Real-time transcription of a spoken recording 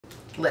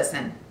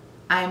Listen,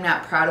 I am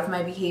not proud of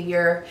my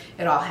behavior.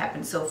 It all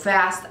happened so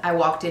fast. I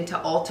walked into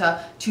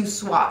Ulta to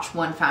swatch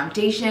one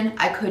foundation.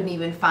 I couldn't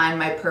even find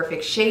my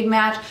perfect shade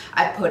match.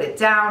 I put it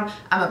down.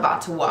 I'm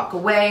about to walk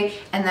away.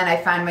 And then I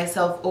find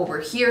myself over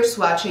here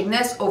swatching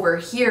this, over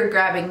here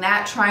grabbing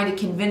that, trying to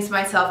convince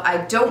myself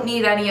I don't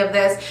need any of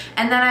this.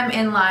 And then I'm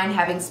in line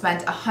having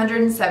spent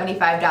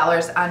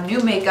 $175 on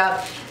new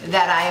makeup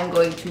that I am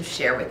going to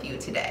share with you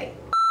today.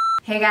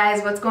 Hey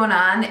guys, what's going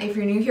on? If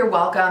you're new here,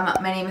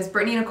 welcome. My name is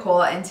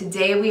BrittanyNichole and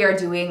today we are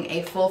doing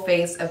a full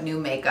face of new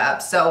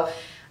makeup. So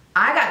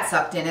I got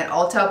sucked in at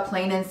Ulta,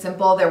 plain and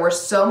simple. There were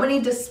so many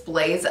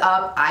displays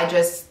up, I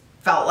just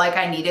felt like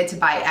I needed to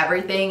buy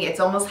everything. It's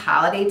almost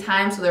holiday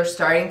time, so they're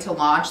starting to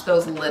launch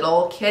those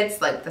little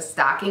kits, like the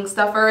stocking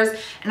stuffers,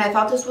 and I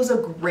thought this was a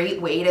great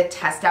way to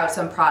test out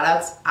some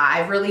products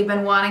I've really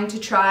been wanting to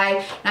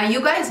try. Now you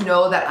guys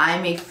know that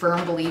I'm a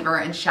firm believer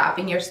in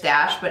shopping your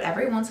stash, but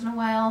every once in a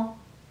while,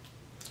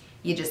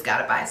 you just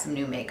gotta buy some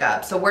new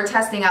makeup. So we're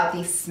testing out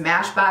the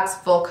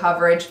Smashbox Full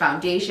Coverage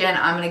Foundation.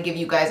 I'm gonna give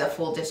you guys a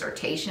full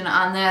dissertation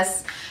on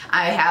this.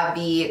 I have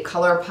the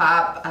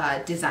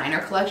Colourpop designer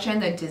collection,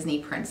 the Disney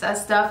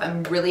princess stuff.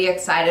 I'm really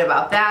excited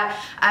about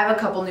that. I have a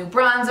couple new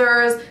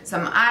bronzers,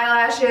 some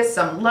eyelashes,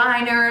 some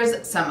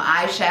liners, some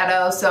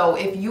eyeshadow. So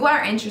if you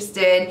are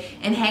interested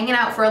in hanging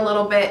out for a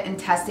little bit and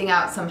testing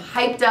out some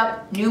hyped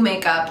up new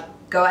makeup,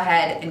 go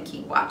ahead and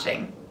keep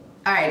watching.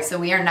 All right, so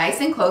we are nice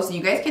and close and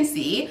you guys can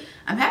see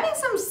I'm having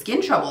some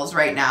skin troubles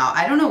right now.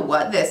 I don't know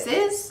what this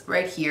is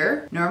right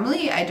here.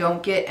 Normally I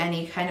don't get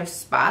any kind of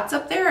spots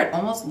up there. It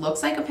almost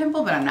looks like a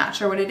pimple, but I'm not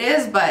sure what it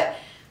is, but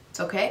it's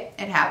okay.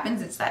 It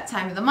happens. It's that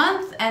time of the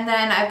month. And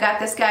then I've got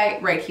this guy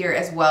right here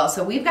as well.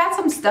 So we've got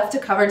some stuff to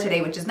cover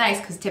today, which is nice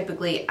because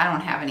typically I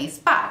don't have any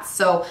spots.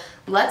 So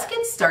let's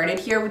get started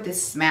here with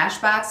this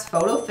Smashbox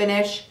Photo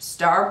Finish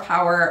Star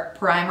Power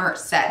Primer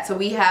Set. So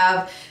we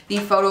have the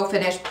Photo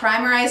Finish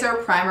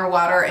Primerizer, Primer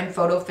Water, and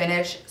Photo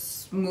Finish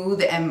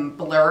Smooth and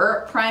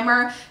Blur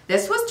Primer.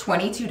 This was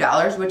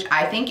 $22, which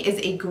I think is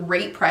a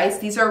great price.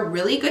 These are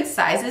really good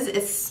sizes,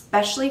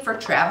 especially for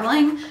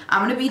traveling.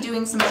 I'm gonna be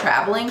doing some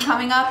traveling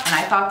coming up, and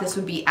I thought this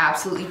would be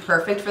absolutely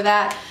perfect for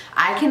that.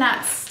 I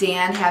cannot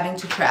stand having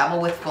to travel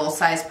with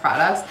full-size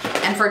products,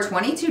 and for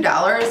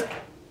 $22,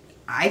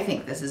 I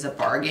think this is a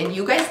bargain.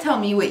 You guys tell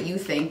me what you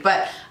think,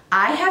 but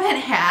I haven't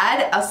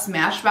had a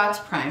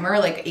Smashbox primer,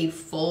 like a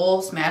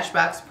full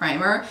Smashbox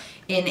primer,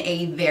 in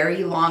a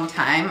very long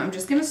time. I'm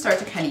just gonna start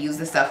to kind of use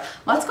this stuff.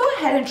 Let's go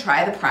ahead and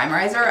try the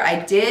primerizer.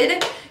 I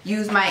did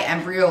use my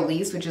Embryo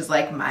Elise, which is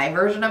like my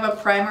version of a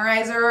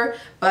primerizer,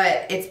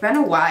 but it's been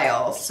a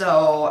while,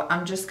 so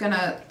I'm just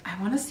gonna, I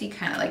wanna see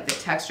kind of like the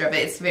texture of it.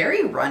 It's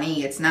very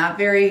runny. It's not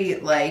very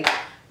like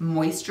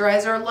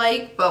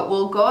moisturizer-like, but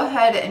we'll go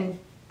ahead and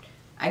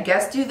I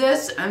guess do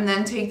this and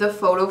then take the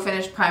Photo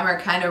Finish Primer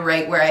kind of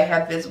right where I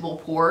have visible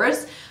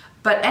pores.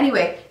 But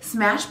anyway,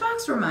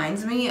 Smashbox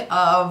reminds me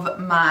of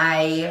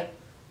my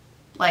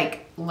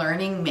like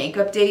learning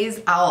makeup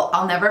days.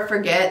 I'll never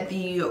forget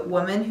the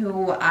woman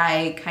who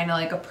I kind of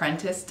like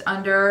apprenticed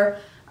under.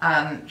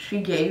 She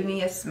gave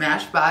me a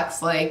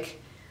Smashbox like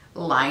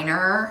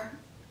liner.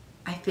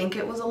 I think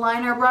it was a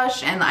liner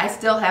brush, and I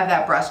still have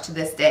that brush to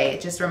this day.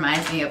 It just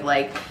reminds me of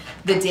like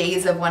the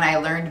days of when I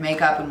learned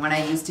makeup and when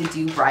I used to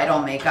do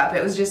bridal makeup.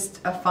 It was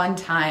just a fun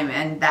time,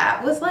 and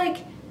that was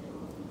like,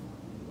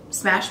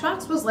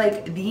 Smashbox was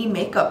like the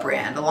makeup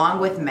brand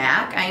along with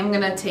MAC. I am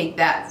gonna take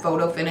that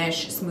Photo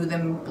Finish Smooth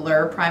and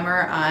Blur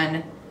Primer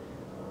on,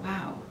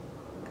 wow.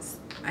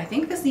 I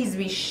think this needs to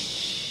be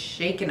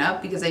shaken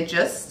up because I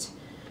just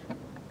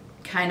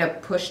kind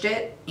of pushed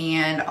it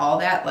and all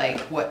that like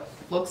what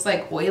looks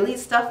like oily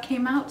stuff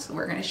came out. So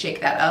we're gonna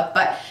shake that up.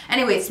 But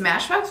anyway,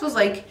 Smashbox was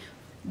like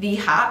the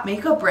hot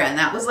makeup brand.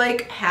 That was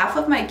like half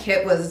of my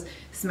kit was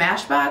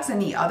Smashbox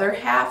and the other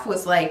half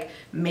was like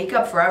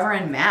Makeup Forever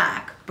and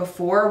MAC.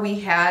 Before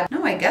we had,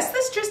 no, I guess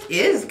this just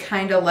is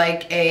kind of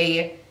like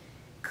a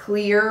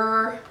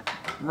clear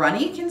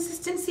runny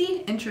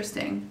consistency.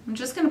 Interesting. I'm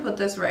just gonna put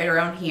this right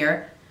around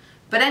here.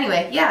 But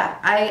anyway, yeah,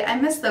 I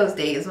miss those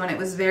days when it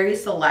was very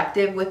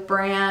selective with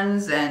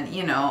brands, and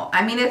you know,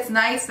 I mean, it's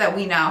nice that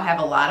we now have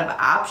a lot of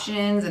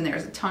options and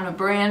there's a ton of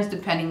brands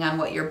depending on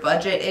what your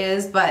budget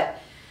is, but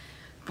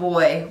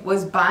boy,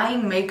 was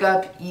buying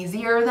makeup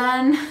easier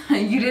then.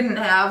 You didn't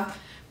have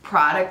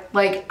product,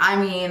 like, I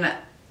mean,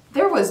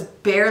 there was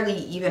barely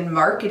even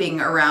marketing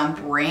around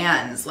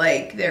brands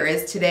like there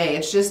is today.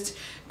 It's just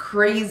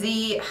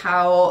crazy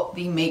how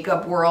the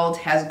makeup world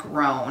has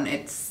grown.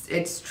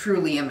 It's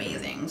truly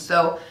amazing.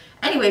 So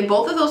anyway,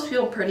 both of those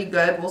feel pretty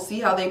good. We'll see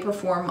how they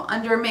perform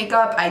under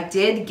makeup. I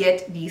did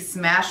get the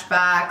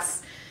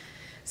Smashbox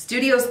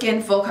Studio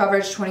Skin Full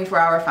Coverage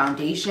 24-Hour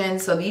Foundation,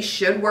 so these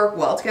should work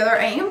well together.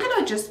 I am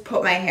gonna just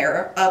put my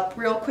hair up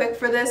real quick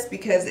for this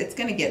because it's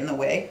gonna get in the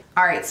way.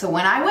 All right, so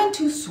when I went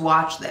to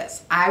swatch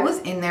this, I was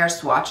in there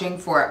swatching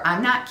for,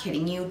 I'm not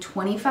kidding you,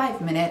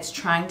 25 minutes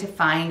trying to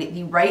find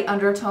the right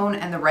undertone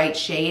and the right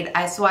shade.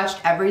 I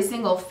swatched every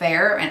single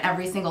fair and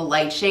every single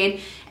light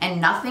shade, and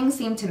nothing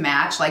seemed to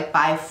match, like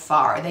by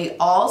far. They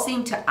all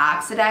seemed to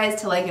oxidize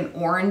to like an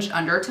orange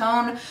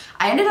undertone.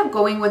 I ended up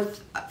going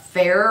with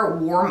fair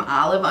warm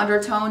olive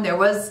undertone. There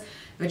was,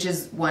 which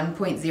is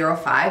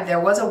 1.05, there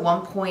was a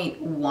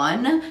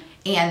 1.1,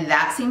 and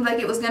that seemed like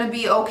it was gonna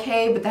be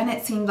okay, but then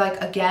it seemed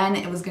like, again,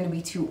 it was gonna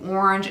be too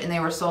orange and they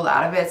were sold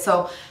out of it.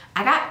 So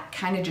I got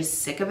kind of just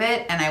sick of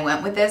it and I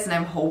went with this, and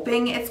I'm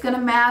hoping it's gonna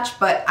match,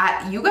 but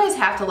you guys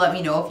have to let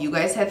me know if you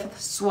guys have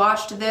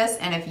swatched this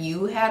and if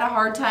you had a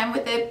hard time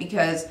with it,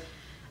 because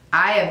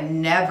I have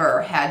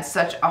never had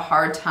such a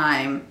hard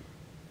time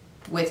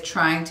with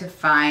trying to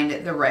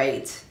find the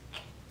right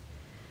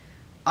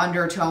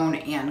undertone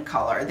and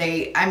color.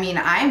 I mean,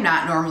 I'm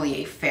not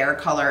normally a fair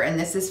color, and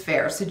this is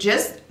fair. So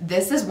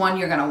this is one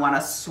you're gonna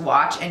wanna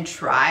swatch and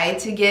try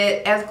to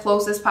get as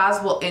close as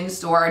possible in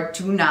store.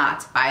 Do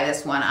not buy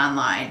this one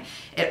online.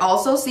 It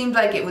also seemed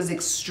like it was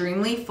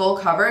extremely full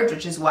coverage,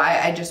 which is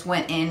why I just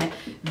went in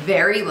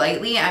very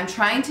lightly. I'm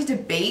trying to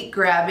debate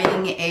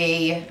grabbing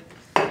a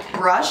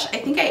brush. I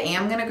think I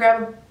am gonna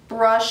grab a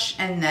brush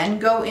and then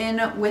go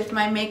in with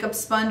my makeup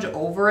sponge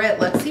over it.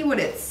 Let's see what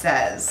it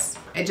says.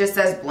 It just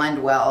says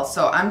blend well.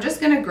 So I'm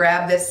just gonna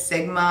grab this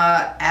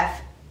Sigma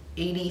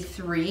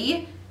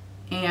F83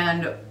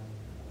 and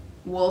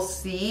we'll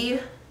see.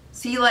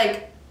 See,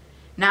 like,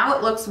 now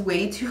it looks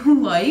way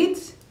too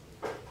light.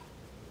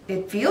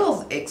 It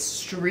feels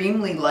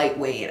extremely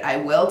lightweight, I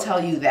will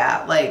tell you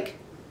that, like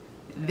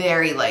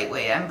very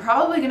lightweight. I'm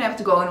probably gonna have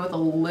to go in with a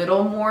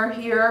little more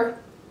here.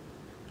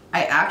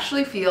 I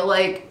actually feel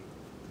like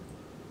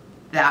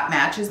that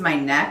matches my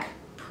neck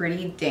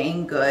pretty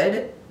dang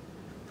good.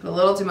 Put a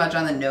little too much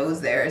on the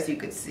nose there, as you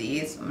could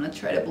see, so I'm gonna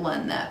try to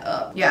blend that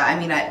up. Yeah, I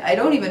mean, I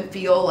don't even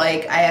feel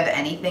like I have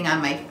anything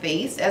on my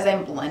face as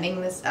I'm blending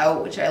this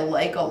out, which I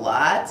like a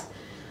lot.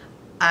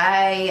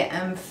 I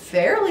am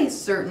fairly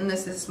certain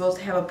this is supposed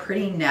to have a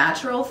pretty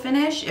natural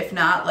finish, if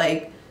not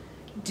like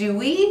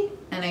dewy,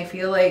 and I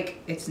feel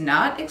like it's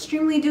not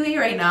extremely dewy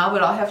right now,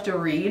 but I'll have to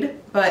read.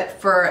 But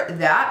for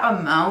that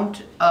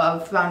amount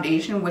of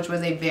foundation, which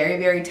was a very,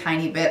 very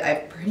tiny bit,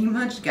 I've pretty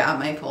much got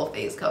my full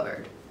face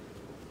covered.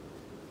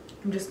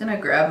 I'm just gonna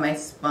grab my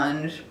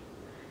sponge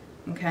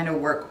and kind of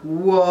work.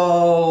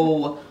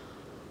 Whoa,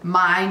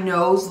 my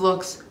nose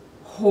looks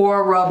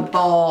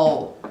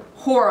horrible,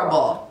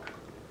 horrible.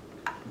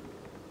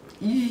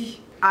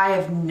 I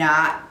have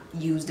not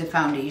used a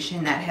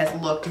foundation that has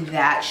looked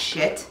that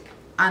shit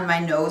on my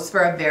nose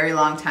for a very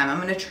long time. I'm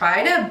gonna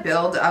try to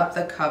build up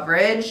the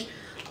coverage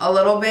a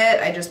little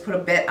bit. I just put a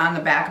bit on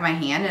the back of my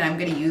hand, and I'm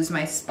gonna use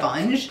my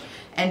sponge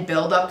and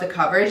build up the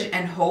coverage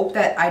and hope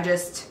that I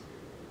just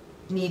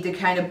need to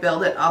kind of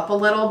build it up a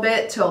little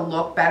bit to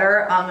look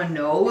better on the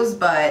nose,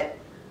 but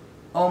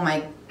oh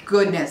my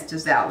goodness,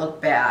 does that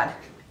look bad.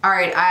 All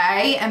right,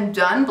 I am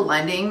done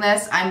blending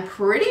this. I'm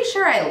pretty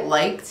sure I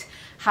liked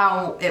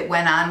how it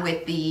went on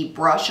with the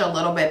brush a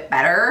little bit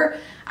better.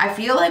 I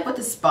feel like with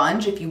the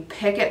sponge, if you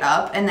pick it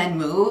up and then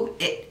move,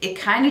 it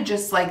kind of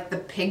just like the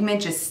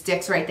pigment just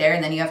sticks right there,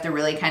 and then you have to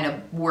really kind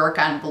of work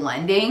on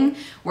blending.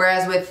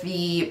 Whereas with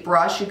the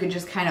brush, you could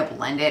just kind of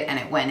blend it and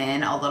it went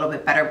in a little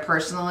bit better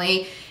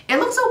personally. It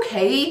looks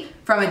okay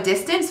from a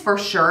distance for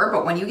sure,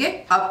 but when you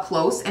get up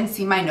close and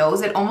see my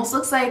nose, it almost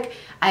looks like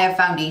I have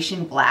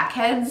foundation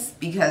blackheads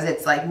because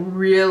it's like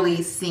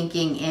really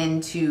sinking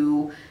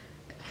into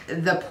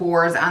the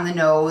pores on the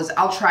nose.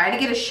 I'll try to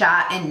get a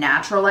shot in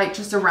natural light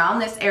just around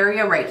this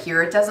area right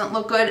here. It doesn't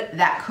look good.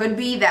 That could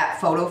be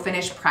that photo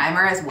finish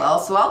primer as well.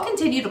 So I'll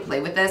continue to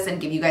play with this and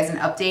give you guys an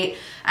update.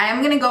 I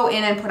am gonna go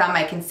in and put on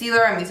my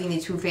concealer. I'm using the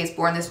Too Faced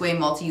Born This Way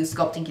Multi-Use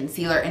Sculpting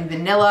Concealer in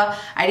Vanilla.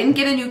 I didn't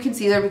get a new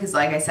concealer because,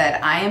 like I said,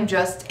 I am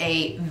just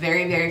a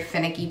very, very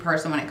finicky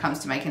person when it comes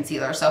to my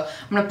concealer. So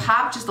I'm gonna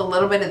pop just a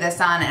little bit of this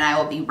on and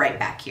I will be right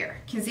back here.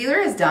 Concealer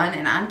is done,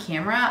 and on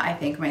camera, I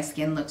think my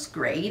skin looks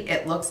great.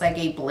 It looks like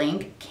a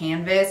blank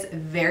canvas,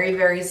 very,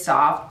 very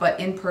soft, but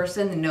in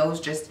person, the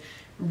nose just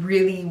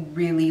really,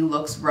 really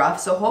looks rough.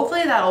 So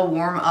hopefully that'll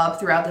warm up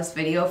throughout this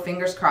video,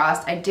 fingers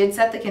crossed. I did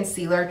set the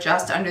concealer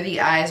just under the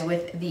eyes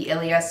with the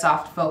Ilya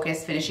Soft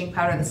Focus Finishing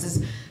Powder. This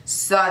is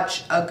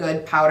such a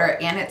good powder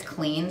and it's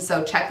clean,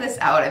 so check this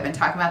out. I've been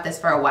talking about this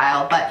for a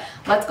while, but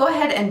let's go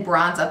ahead and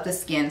bronze up the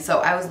skin. So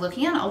I was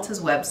looking on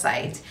Ulta's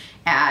website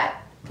at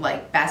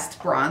like best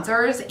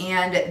bronzers,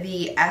 and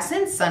the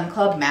Essence Sun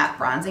Club Matte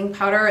Bronzing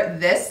Powder,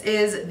 this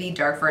is the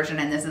dark version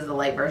and this is the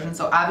light version,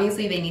 so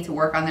obviously they need to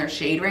work on their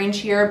shade range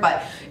here,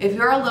 but if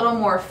you're a little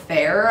more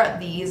fair,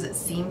 these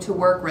seem to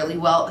work really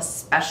well,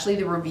 especially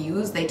the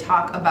reviews. They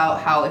talk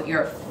about how if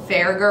you're a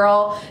fair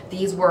girl,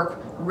 these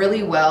work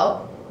really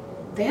well.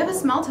 They have a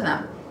smell to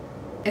them.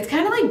 It's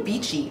kind of like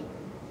beachy.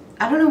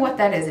 I don't know what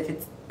that is, if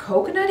it's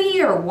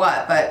coconutty or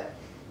what, but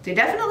they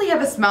definitely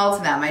have a smell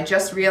to them. I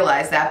just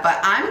realized that, but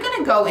I'm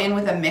gonna go in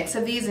with a mix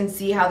of these and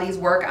see how these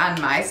work on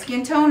my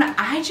skin tone.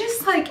 I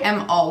just like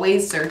am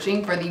always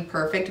searching for the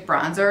perfect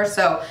bronzer,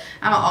 so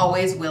I'm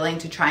always willing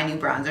to try new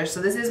bronzers.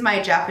 So this is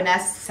my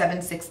Japanese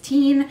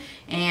 716,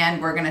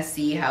 and we're gonna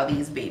see how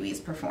these babies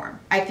perform.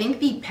 I think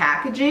the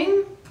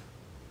packaging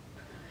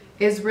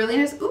is really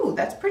nice. Ooh,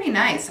 that's pretty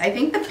nice. I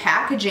think the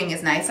packaging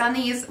is nice on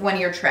these when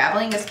you're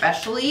traveling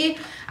especially.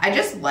 I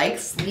just like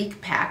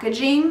sleek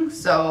packaging,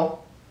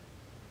 so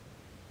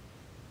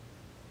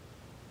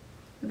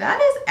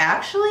that is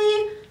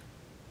actually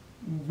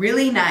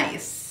really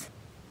nice.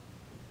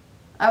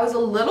 I was a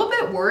little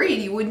bit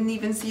worried you wouldn't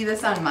even see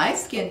this on my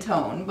skin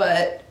tone,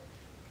 but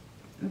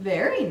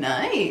very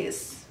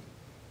nice.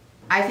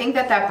 I think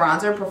that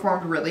bronzer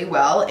performed really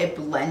well. It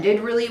blended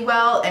really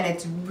well, and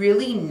it's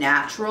really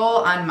natural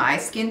on my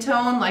skin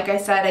tone. Like I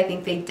said, I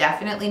think they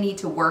definitely need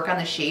to work on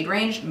the shade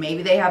range.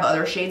 Maybe they have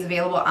other shades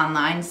available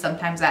online.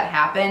 Sometimes that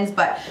happens,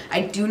 but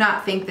I do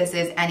not think this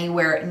is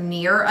anywhere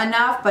near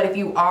enough. But if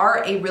you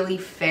are a really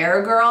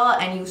fair girl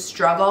and you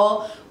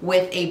struggle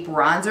with a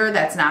bronzer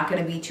that's not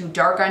going to be too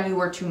dark on you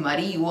or too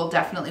muddy, you will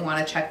definitely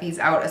want to check these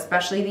out,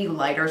 especially the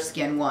lighter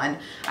skin one.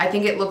 I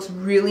think it looks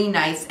really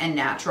nice and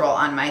natural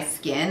on my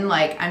skin.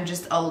 Like, I'm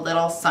just a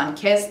little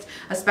sun-kissed,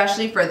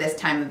 especially for this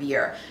time of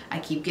year. I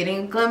keep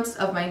getting a glimpse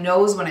of my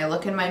nose when I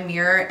look in my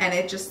mirror, and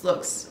it just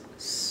looks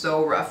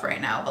so rough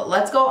right now. But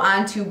let's go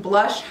on to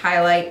blush,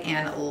 highlight,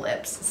 and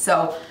lips.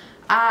 So,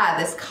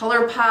 this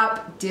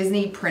Colourpop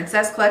Disney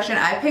Princess collection.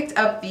 I picked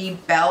up the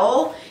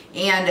Belle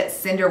and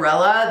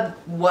Cinderella.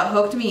 What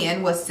hooked me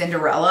in was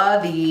Cinderella.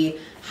 The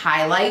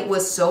highlight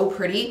was so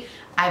pretty.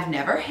 I've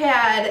never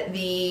had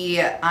the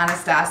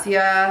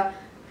Anastasia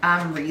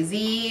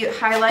Rizy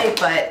highlight,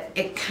 but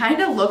it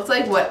kind of looked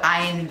like what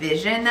I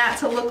envisioned that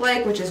to look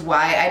like, which is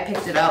why I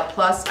picked it up.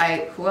 Plus,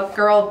 what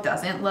girl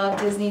doesn't love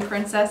Disney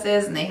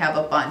princesses? And they have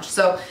a bunch.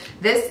 So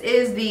this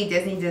is the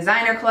Disney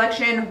Designer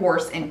Collection,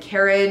 Horse and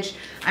Carriage.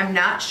 I'm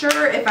not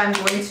sure if I'm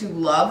going to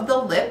love the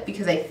lip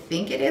because I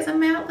think it is a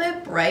matte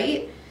lip,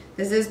 right?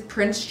 This is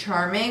Prince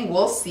Charming.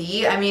 We'll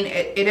see. I mean,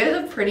 it is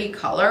a pretty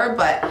color,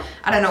 but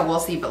I don't know.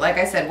 We'll see. But like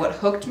I said, what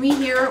hooked me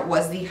here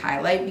was the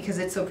highlight because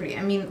it's so pretty.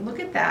 I mean,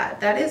 look at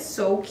that. That is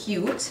so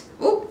cute.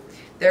 Oop,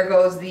 there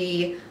goes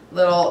the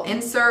little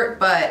insert.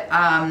 But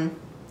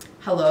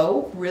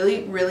hello,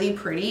 really, really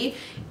pretty.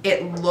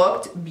 It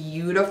looked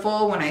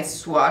beautiful when I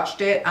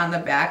swatched it on the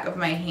back of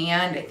my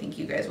hand. I think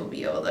you guys will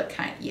be able to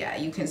yeah,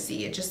 you can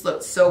see. It just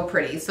looked so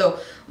pretty. So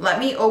let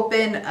me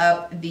open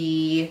up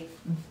the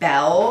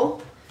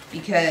Belle,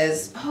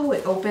 because, oh,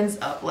 it opens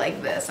up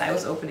like this. I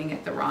was opening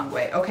it the wrong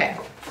way. Okay,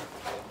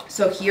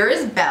 so here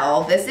is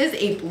Belle. This is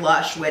a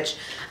blush, which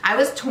I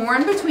was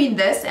torn between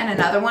this and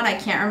another one. I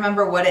can't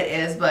remember what it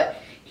is, but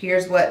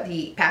here's what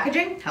the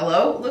packaging,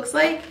 hello, looks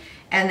like.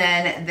 And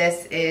then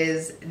this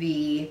is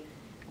the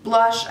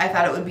blush. I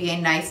thought it would be a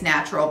nice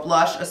natural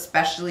blush,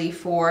 especially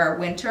for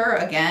winter.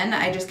 Again,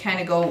 I just kind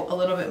of go a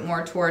little bit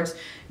more towards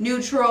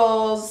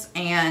neutrals,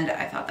 and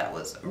I thought that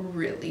was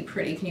really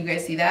pretty. Can you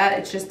guys see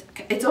that?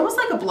 It's almost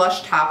like a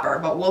blush topper,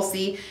 but we'll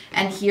see.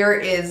 And here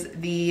is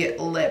the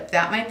lip.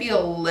 That might be a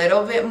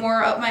little bit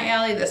more up my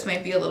alley. This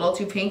might be a little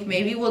too pink.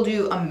 Maybe we'll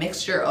do a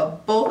mixture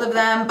of both of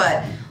them,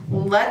 but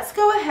let's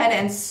go ahead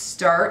and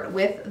start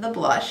with the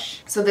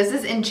blush. So this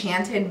is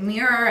Enchanted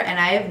Mirror, and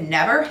I have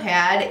never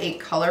had a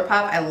Colourpop.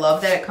 I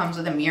love that it comes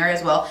with a mirror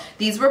as well.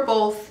 These were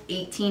both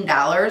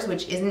 $18,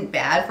 which isn't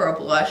bad for a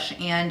blush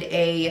and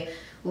a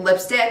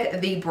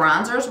lipstick. The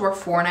bronzers were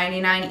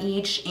 $4.99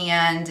 each,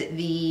 and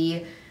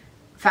the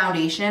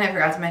foundation, I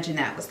forgot to mention,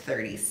 that was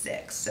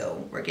 $36.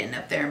 So we're getting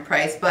up there in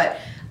price, but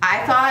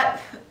I thought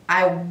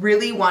I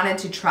really wanted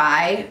to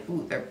try.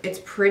 Ooh, it's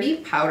pretty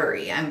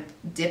powdery. I'm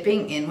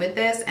dipping in with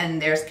this,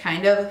 and there's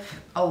kind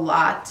of a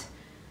lot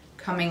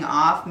coming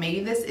off.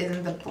 Maybe this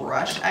isn't the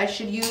brush I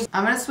should use.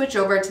 I'm gonna switch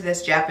over to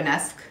this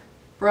Japanesque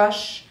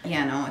brush.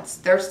 Yeah, no,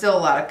 there's still a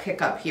lot of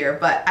kick up here,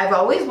 but I've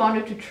always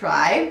wanted to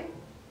try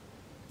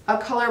a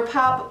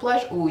Colourpop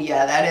blush. Oh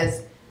yeah, that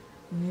is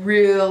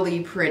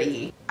really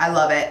pretty. I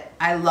love it.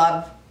 I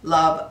love,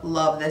 love,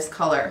 love this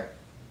color.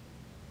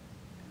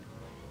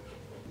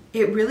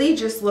 It really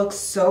just looks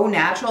so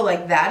natural.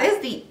 Like, that is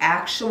the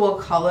actual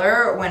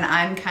color when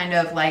I'm kind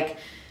of like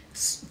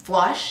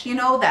flush, you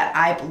know, that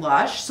I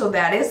blush. So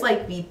that is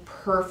like the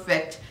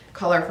perfect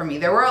color for me.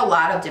 There were a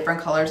lot of different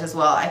colors as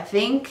well. I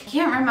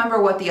can't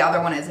remember what the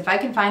other one is. If I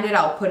can find it,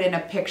 I'll put in a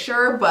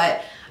picture,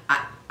 but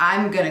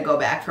I'm gonna go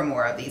back for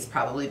more of these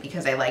probably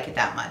because I like it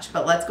that much.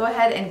 But let's go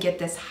ahead and get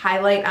this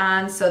highlight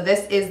on. So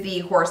this is the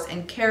Horse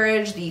and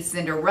Carriage, the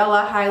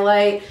Cinderella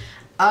highlight.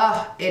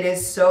 It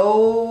is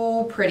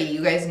so pretty.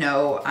 You guys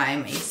know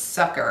I'm a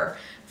sucker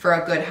for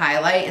a good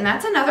highlight, and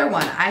that's another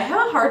one. I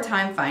have a hard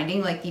time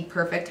finding like the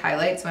perfect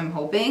highlight, so I'm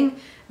hoping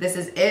this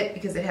is it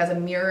because it has a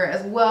mirror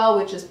as well,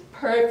 which is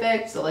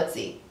perfect. So let's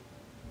see.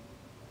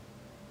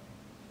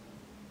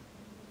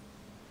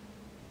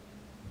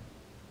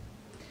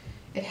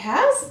 It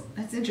has,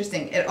 that's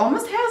interesting. It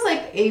almost has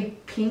like a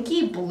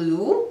pinky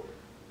blue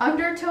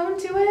undertone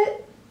to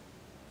it.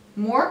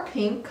 More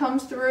pink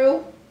comes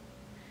through,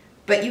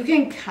 but you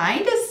can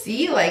kind of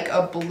see like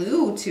a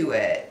blue to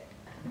it.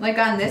 Like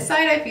on this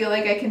side, I feel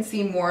like I can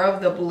see more of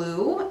the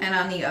blue, and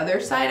on the other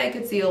side, I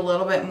could see a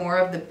little bit more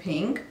of the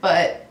pink,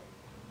 but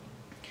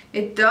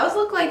it does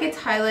look like it's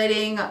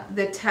highlighting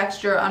the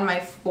texture on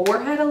my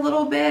forehead a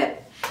little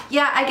bit.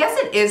 Yeah, I guess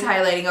it is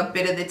highlighting a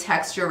bit of the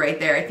texture right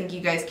there. I think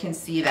you guys can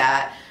see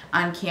that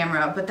on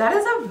camera, but that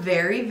is a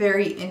very,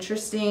 very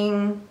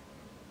interesting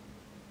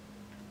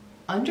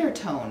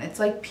undertone. It's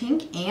like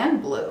pink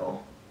and blue.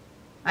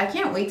 I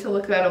can't wait to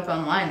look that up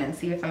online and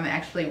see if I'm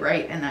actually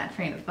right in that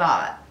train of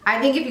thought. I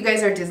think if you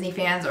guys are Disney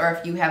fans, or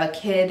if you have a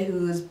kid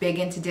who's big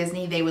into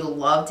Disney, they would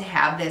love to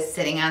have this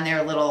sitting on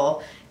their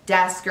little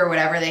desk or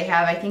whatever they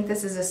have. I think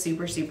this is a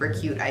super, super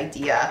cute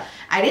idea.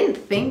 I didn't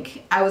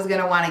think I was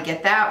gonna wanna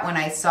get that when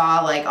I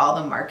saw like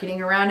all the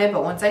marketing around it,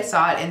 but once I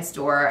saw it in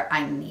store,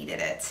 I needed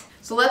it.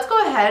 So let's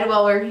go ahead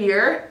while we're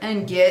here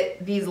and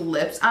get these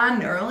lips on.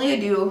 Normally I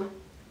do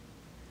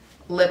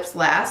lips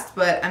last,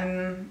 but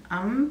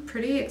I'm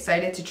pretty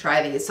excited to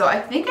try these. So I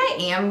think I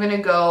am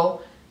gonna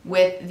go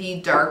with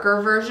the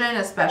darker version,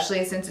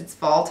 especially since it's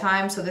fall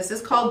time. So this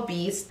is called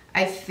Beast.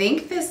 I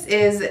think this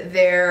is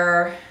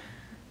their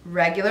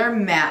regular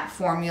matte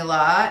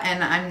formula,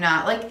 and I'm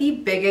not like the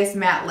biggest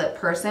matte lip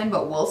person,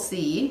 but we'll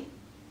see.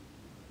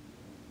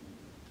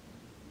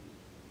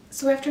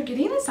 So after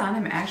getting this on,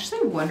 I'm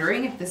actually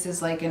wondering if this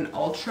is like an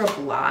ultra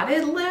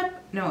blotted lip.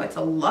 No, it's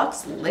a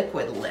Luxe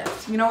liquid lip.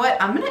 You know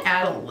what? I'm gonna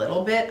add a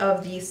little bit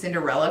of the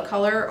Cinderella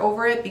color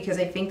over it because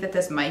I think that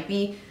this might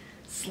be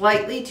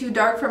slightly too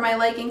dark for my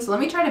liking. So let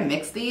me try to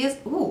mix these.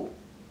 Ooh,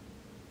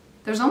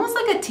 there's almost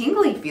like a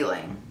tingly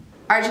feeling.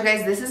 All right, you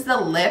guys, this is the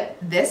lip.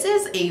 This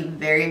is a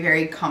very,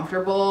 very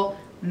comfortable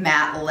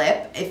matte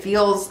lip. It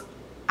feels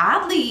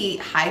oddly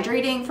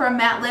hydrating for a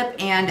matte lip,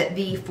 and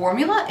the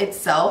formula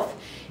itself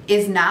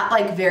is not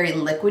like very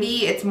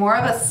liquidy. It's more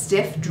of a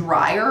stiff,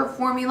 drier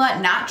formula.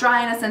 Not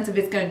dry in a sense of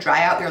it's gonna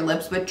dry out your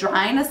lips, but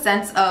dry in a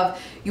sense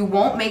of you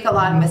won't make a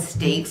lot of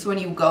mistakes when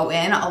you go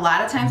in. A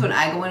lot of times when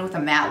I go in with a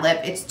matte lip,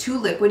 it's too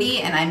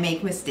liquidy and I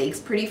make mistakes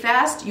pretty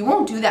fast. You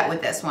won't do that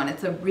with this one.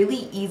 It's a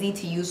really easy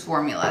to use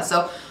formula.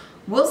 So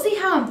we'll see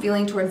how I'm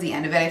feeling towards the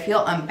end of it. I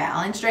feel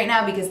unbalanced right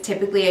now because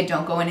typically I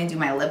don't go in and do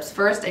my lips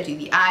first. I do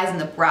the eyes and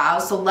the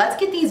brows. So let's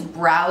get these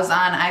brows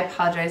on. I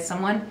apologize,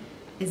 someone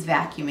is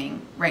vacuuming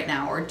right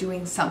now or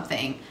doing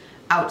something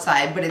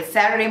outside, but it's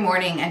Saturday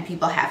morning and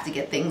people have to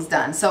get things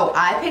done. So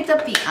I picked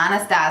up the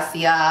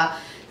Anastasia,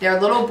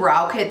 their little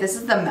brow kit. This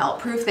is the melt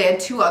proof. They had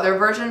two other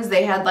versions.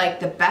 They had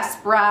like the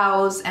best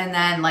brows and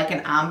then like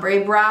an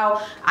ombre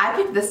brow. I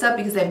picked this up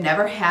because I've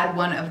never had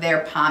one of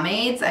their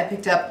pomades. I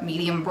picked up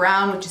medium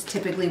brown, which is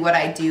typically what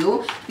I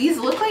do. These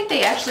look like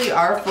they actually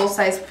are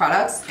full-size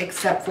products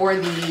except for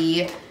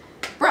the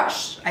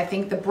brush. I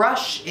think the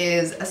brush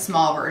is a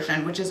small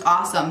version, which is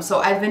awesome.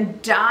 So I've been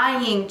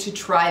dying to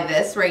try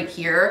this right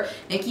here.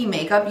 Nikki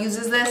Makeup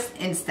uses this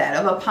instead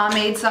of a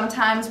pomade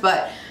sometimes,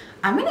 but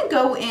I'm gonna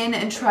go in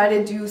and try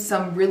to do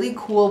some really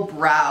cool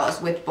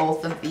brows with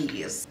both of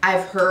these.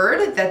 I've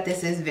heard that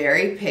this is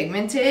very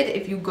pigmented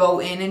if you go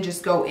in and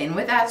just go in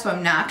with that, so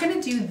I'm not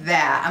gonna do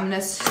that. I'm gonna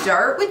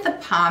start with the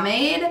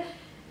pomade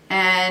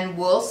and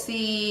we'll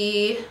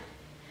see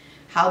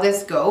how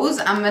this goes.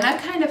 I'm gonna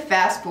kind of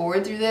fast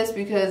forward through this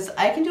because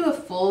I can do a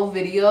full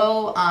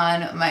video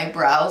on my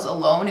brows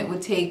alone. It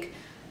would take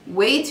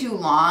way too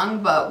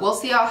long, but we'll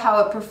see how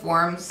it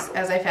performs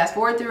as I fast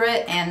forward through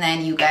it, and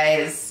then you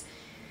guys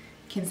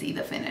can see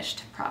the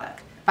finished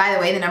product. By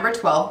the way, the number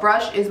 12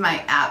 brush is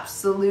my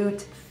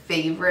absolute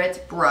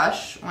favorite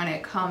brush when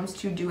it comes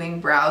to doing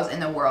brows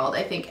in the world.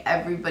 I think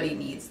everybody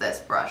needs this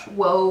brush.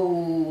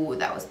 Whoa,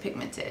 that was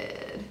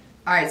pigmented.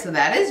 All right, so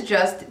that is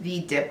just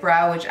the dip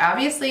brow, which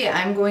obviously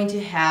I'm going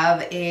to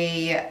have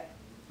a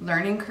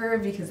learning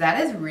curve because that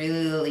is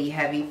really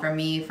heavy for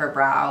me for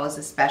brows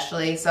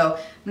especially. So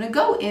I'm gonna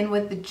go in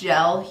with the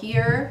gel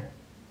here,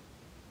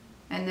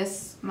 and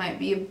this might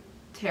be a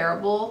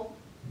terrible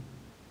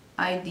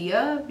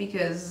idea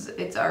because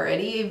it's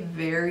already a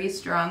very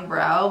strong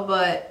brow,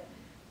 but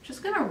I'm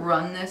just gonna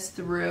run this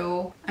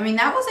through. I mean,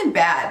 that wasn't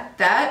bad.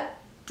 That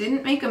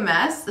didn't make a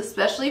mess,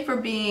 especially for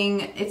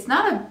being, it's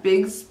not a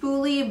big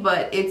spoolie,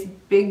 but it's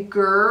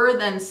bigger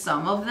than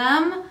some of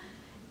them,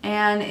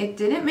 and it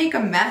didn't make a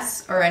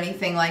mess or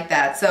anything like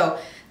that. So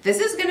this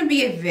is gonna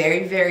be a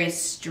very, very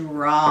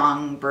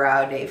strong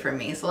brow day for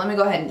me. So let me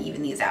go ahead and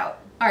even these out.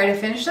 All right, I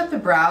finished up the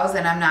brows,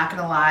 and I'm not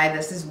gonna lie,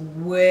 this is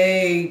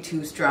way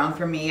too strong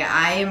for me.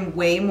 I am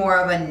way more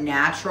of a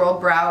natural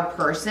brow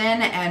person,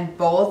 and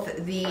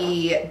both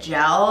the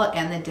gel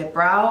and the dip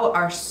brow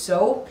are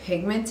so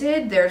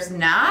pigmented. There's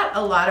not a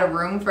lot of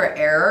room for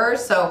error,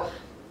 so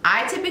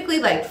I typically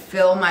like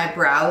fill my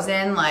brows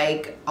in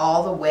like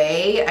all the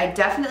way. I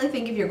definitely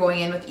think if you're going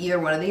in with either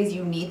one of these,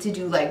 you need to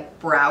do like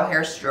brow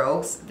hair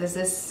strokes. This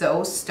is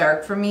so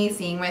stark for me,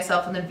 seeing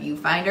myself in the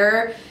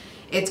viewfinder.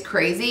 It's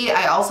crazy.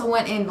 I also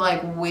went in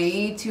like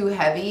way too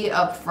heavy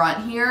up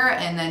front here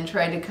and then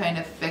tried to kind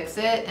of fix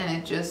it, and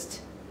it just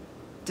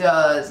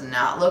does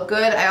not look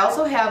good. I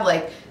also have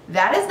like,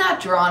 that is not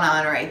drawn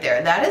on right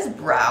there. That is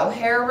brow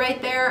hair right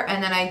there,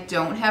 and then I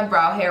don't have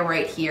brow hair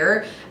right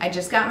here. I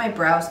just got my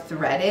brows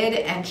threaded,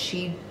 and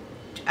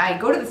I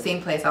go to the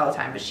same place all the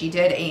time, but she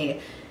did a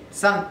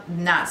some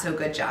not so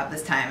good job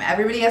this time.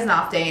 Everybody has an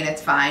off day and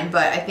it's fine,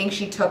 but I think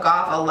she took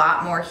off a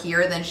lot more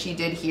here than she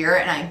did here,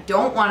 and I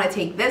don't want to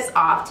take this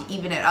off to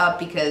even it up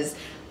because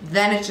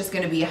then it's just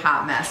going to be a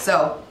hot mess.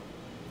 So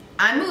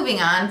I'm moving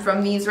on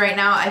from these right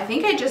now. I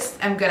think I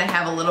just am gonna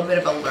have a little bit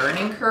of a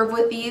learning curve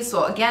with these.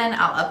 So again,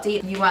 I'll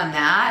update you on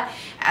that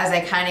as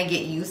I kind of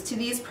get used to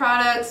these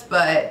products,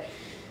 but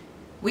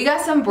we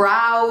got some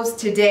brows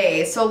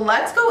today. So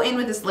let's go in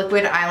with this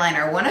liquid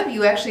eyeliner. One of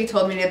you actually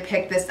told me to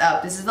pick this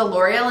up. This is the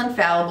L'Oreal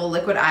Infallible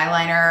Liquid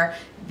Eyeliner,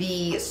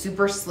 the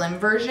super slim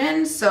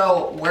version.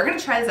 So we're gonna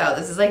try this out.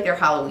 This is like their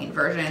Halloween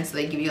version, so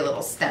they give you a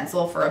little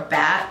stencil for a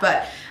bat,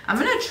 but I'm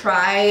gonna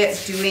try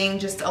doing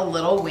just a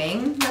little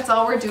wing. That's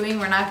all we're doing.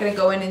 We're not gonna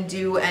go in and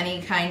do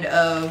any kind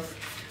of,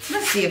 I'm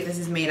gonna see if this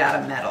is made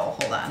out of metal,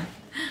 hold on.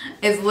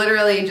 It's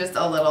literally just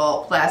a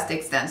little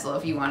plastic stencil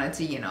if you wanted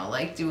to, you know,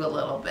 like do a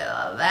little bit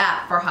of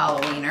that for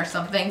Halloween or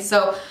something.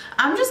 So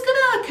I'm just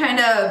gonna kind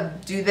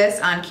of do this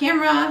on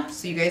camera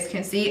so you guys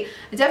can see.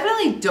 I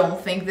definitely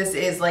don't think this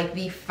is like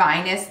the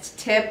finest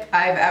tip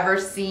I've ever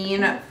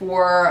seen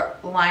for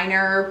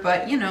liner,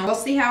 but you know, we'll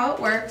see how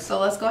it works. So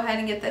let's go ahead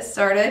and get this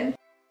started.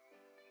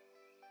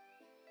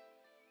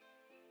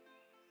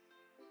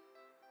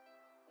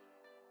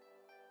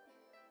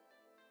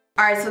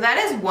 All right, so that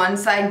is one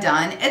side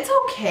done. It's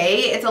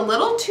okay. It's a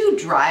little too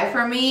dry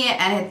for me,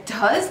 and it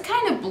does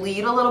kind of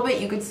bleed a little bit.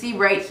 You can see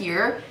right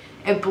here,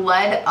 it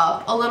bled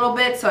up a little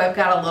bit, so I've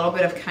got a little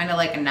bit of kind of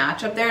like a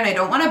notch up there, and I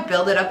don't want to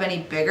build it up any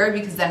bigger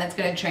because then it's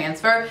going to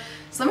transfer.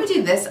 So let me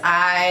do this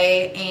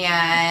eye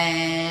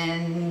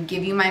and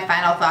give you my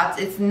final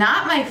thoughts. It's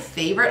not my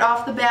favorite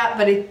off the bat,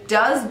 but it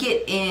does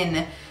get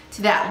in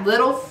to that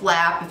little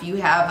flap. If you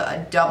have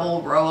a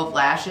double row of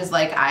lashes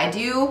like I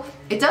do,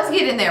 it does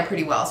get in there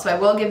pretty well, so I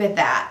will give it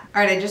that.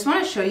 All right, I just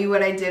want to show you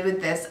what I did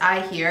with this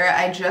eye here.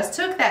 I just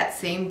took that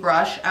same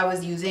brush I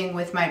was using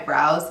with my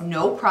brows,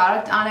 no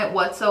product on it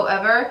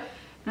whatsoever,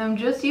 and I'm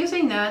just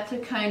using that to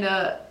kind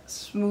of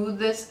smooth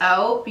this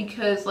out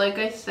because like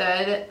I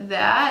said,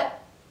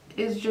 that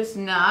is just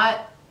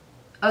not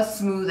a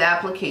smooth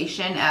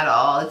application at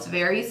all. It's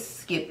very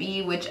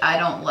skippy, which I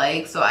don't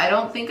like, so I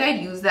don't think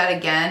I'd use that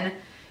again.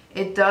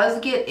 It does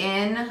get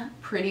in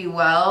pretty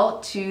well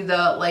to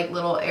the like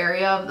little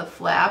area of the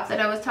flap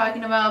that I was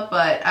talking about,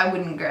 but I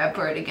wouldn't grab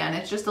for it again.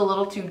 It's just a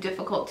little too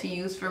difficult to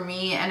use for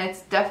me, and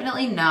it's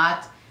definitely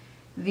not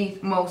the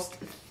most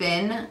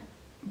thin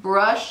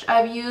brush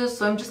I've used,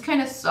 so I'm just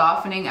kind of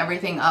softening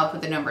everything up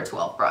with the number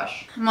 12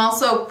 brush. I'm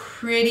also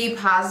pretty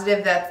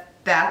positive that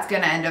that's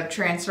gonna end up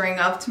transferring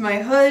up to my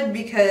hood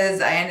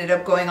because I ended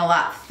up going a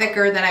lot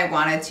thicker than I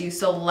wanted to.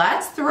 So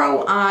let's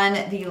throw on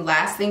the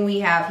last thing we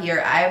have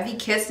here. I have the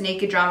Kiss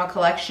Naked Drama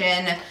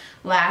Collection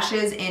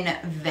lashes in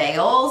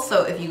Veil.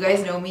 So if you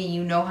guys know me,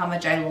 you know how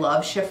much I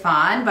love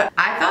chiffon, but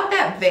I thought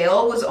that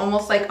Veil was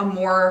almost like a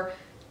more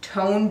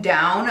toned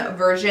down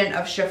version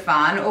of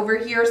chiffon over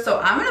here. So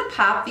I'm gonna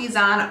pop these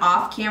on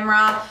off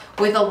camera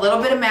with a little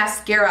bit of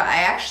mascara. I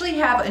actually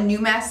have a new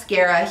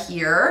mascara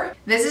here.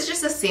 This is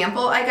just a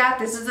sample I got.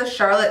 This is a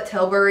Charlotte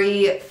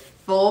Tilbury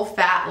full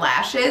fat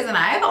lashes, and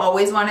I have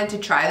always wanted to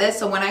try this.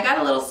 So when I got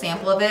a little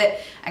sample of it,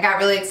 I got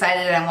really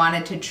excited and I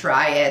wanted to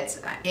try it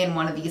in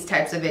one of these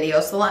types of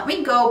videos. So let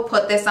me go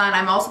put this on.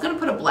 I'm also gonna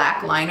put a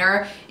black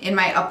liner in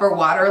my upper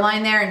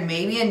waterline there and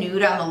maybe a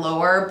nude on the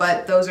lower,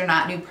 but those are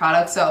not new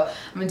products. So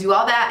I'm gonna do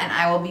all that and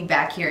I will be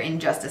back here in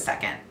just a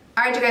second.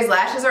 All right, you guys,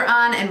 lashes are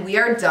on and we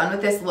are done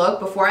with this look.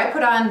 Before I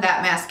put on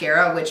that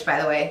mascara, which by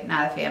the way,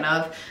 not a fan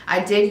of, I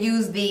did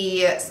use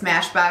the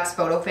Smashbox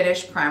Photo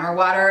Finish Primer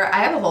Water. I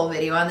have a whole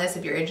video on this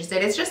if you're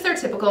interested. It's just their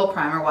typical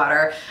primer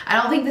water. I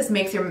don't think this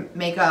makes your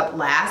makeup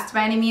last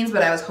by any means,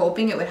 but I was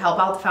hoping it would help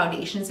out the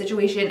foundation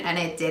situation and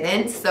it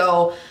didn't.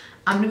 So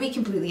I'm gonna be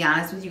completely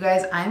honest with you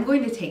guys. I'm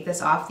going to take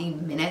this off the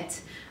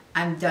minute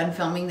I'm done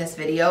filming this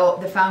video.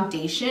 The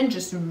foundation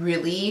just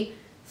really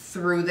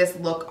threw this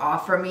look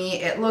off for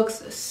me. It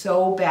looks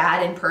so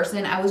bad in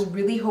person. I was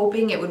really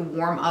hoping it would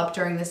warm up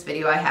during this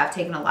video. I have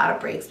taken a lot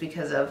of breaks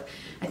because of,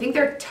 I think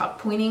they're tuck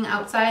pointing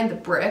outside the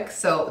brick,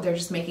 so they're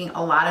just making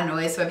a lot of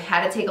noise. So I've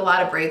had to take a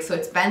lot of breaks. So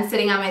it's been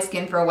sitting on my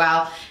skin for a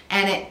while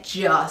and it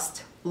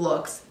just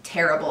looks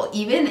terrible.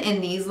 Even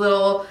in these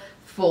little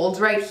folds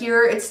right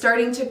here, it's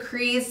starting to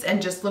crease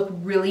and just look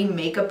really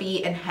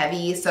makeup-y and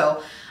heavy.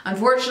 So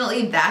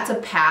unfortunately, that's a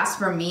pass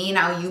for me.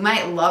 Now, you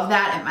might love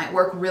that. It might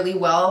work really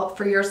well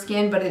for your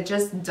skin, but it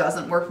just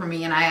doesn't work for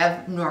me. And I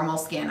have normal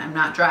skin. I'm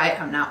not dry.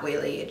 I'm not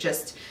oily. It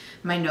just,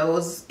 my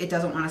nose, it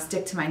doesn't want to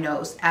stick to my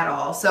nose at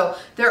all. So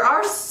there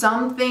are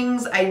some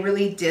things I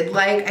really did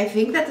like. I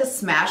think that the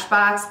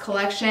Smashbox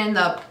collection,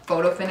 the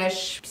Photo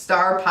Finish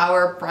Star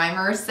Power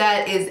Primer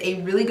set, is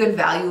a really good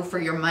value for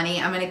your money.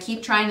 I'm going to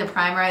keep trying the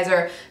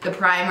primerizer, the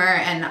primer,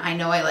 and I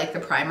know I like the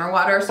primer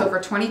water. So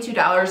for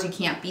 $22, you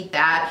can't beat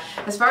that.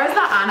 As far as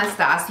the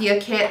Anastasia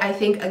kit, I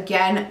think,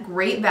 again,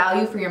 great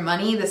value for your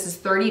money. This is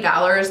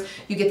 $30.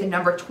 You get the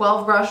number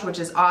 12 brush, which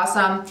is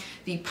awesome,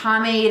 the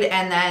pomade,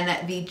 and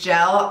then the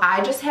gel.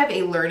 I just have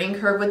a learning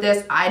curve with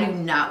this. I do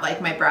not like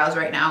my brows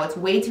right now. It's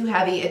way too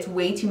heavy. It's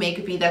way too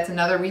makeupy. That's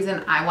another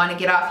reason I want to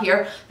get off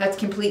here. That's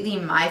completely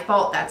my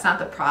fault. That's not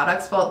the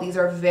product's fault. These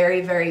are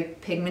very, very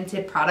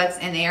pigmented products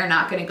and they are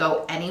not going to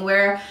go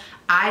anywhere.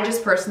 I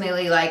just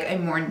personally like a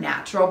more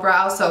natural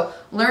brow. So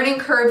learning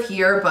curve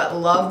here, but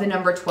love the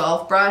number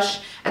 12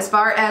 brush. As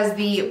far as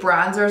the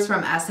bronzers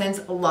from Essence,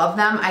 love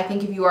them. I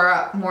think if you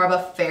are more of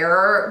a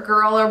fairer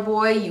girl or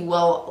boy, you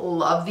will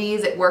love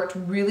these. It worked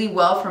really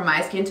well for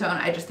my skin tone.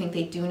 I just think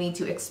they do need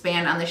to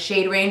expand on the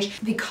shade range.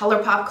 The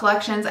Colourpop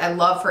collections, I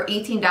love for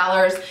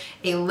 $18.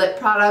 A lip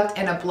product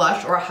and a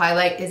blush or a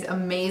highlight is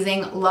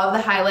amazing. Love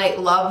the highlight,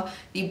 love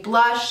the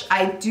blush.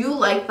 I do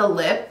like the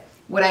lip.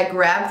 Would I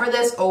grab for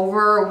this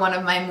over one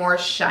of my more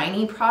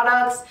shiny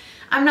products?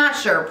 I'm not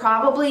sure,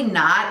 probably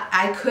not.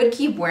 I could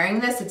keep wearing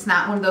this. It's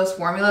not one of those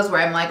formulas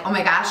where I'm like, oh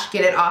my gosh,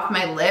 get it off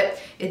my lip.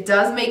 It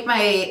does make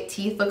my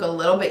teeth look a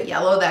little bit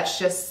yellow. That's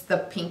just the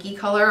pinky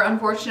color,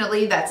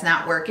 unfortunately. That's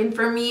not working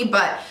for me,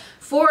 but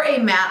for a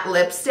matte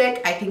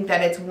lipstick, I think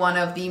that it's one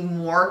of the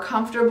more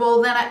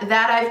comfortable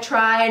that I've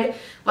tried.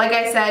 Like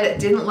I said,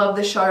 didn't love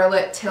the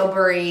Charlotte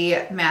Tilbury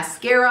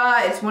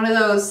mascara. It's one of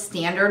those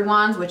standard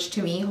ones, which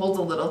to me holds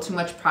a little too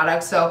much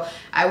product, so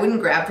I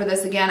wouldn't grab for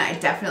this again. I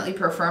definitely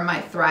prefer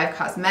my Thrive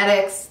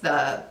Cosmetics,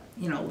 the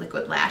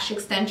liquid lash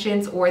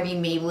extensions, or the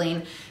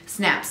Maybelline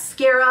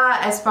Snapscara.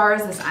 As far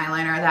as this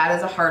eyeliner, that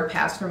is a hard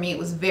pass for me. It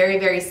was very,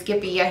 very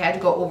skippy. I had to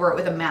go over it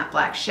with a matte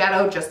black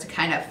shadow just to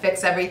kind of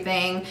fix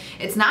everything.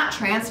 It's not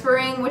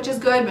transferring, which is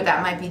good, but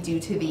that might be due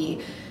to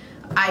the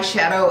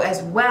eyeshadow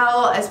as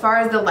well. As far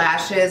as the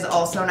lashes,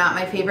 also not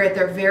my favorite.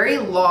 They're very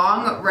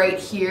long right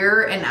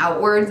here and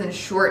outwards and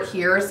short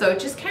here, so it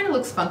just kind of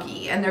looks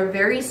funky, and they're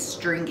very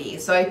stringy.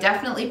 So I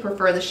definitely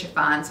prefer the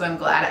chiffon, so I'm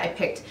glad I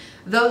picked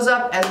those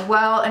up as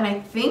well. And I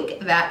think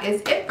that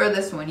is it for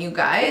this one, you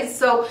guys.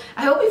 So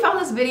I hope you found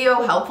this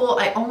video helpful.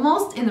 I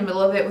almost in the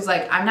middle of it was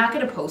like, I'm not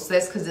gonna post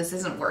this because this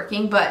isn't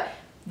working, but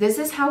this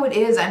is how it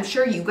is. I'm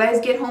sure you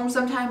guys get home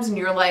sometimes and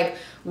you're like,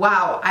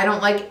 wow, I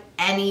don't like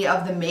any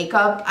of the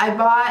makeup I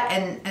bought,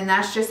 and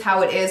that's just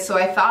how it is. So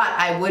I thought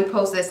I would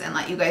post this and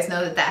let you guys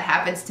know that that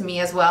happens to me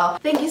as well.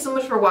 Thank you so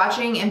much for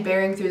watching and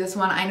bearing through this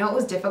one. I know it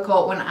was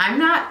difficult. When I'm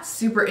not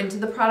super into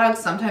the product,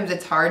 sometimes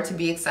it's hard to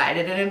be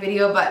excited in a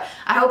video, but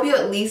I hope you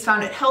at least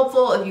found it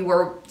helpful if you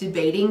were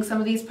debating some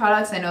of these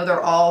products. I know they're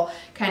all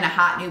kind of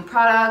hot new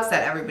products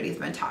that everybody's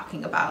been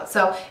talking about.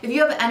 So if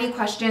you have any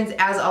questions,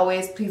 as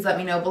always, please let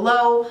me know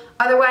below.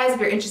 Otherwise, if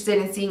you're interested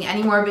in seeing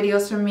any more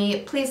videos from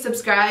me, please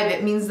subscribe.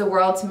 It means the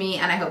world to me,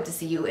 and I hope to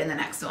see you in the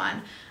next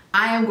one.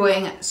 I am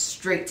going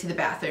straight to the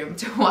bathroom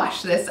to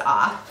wash this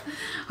off.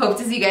 Hope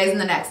to see you guys in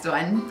the next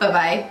one.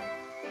 Bye-bye.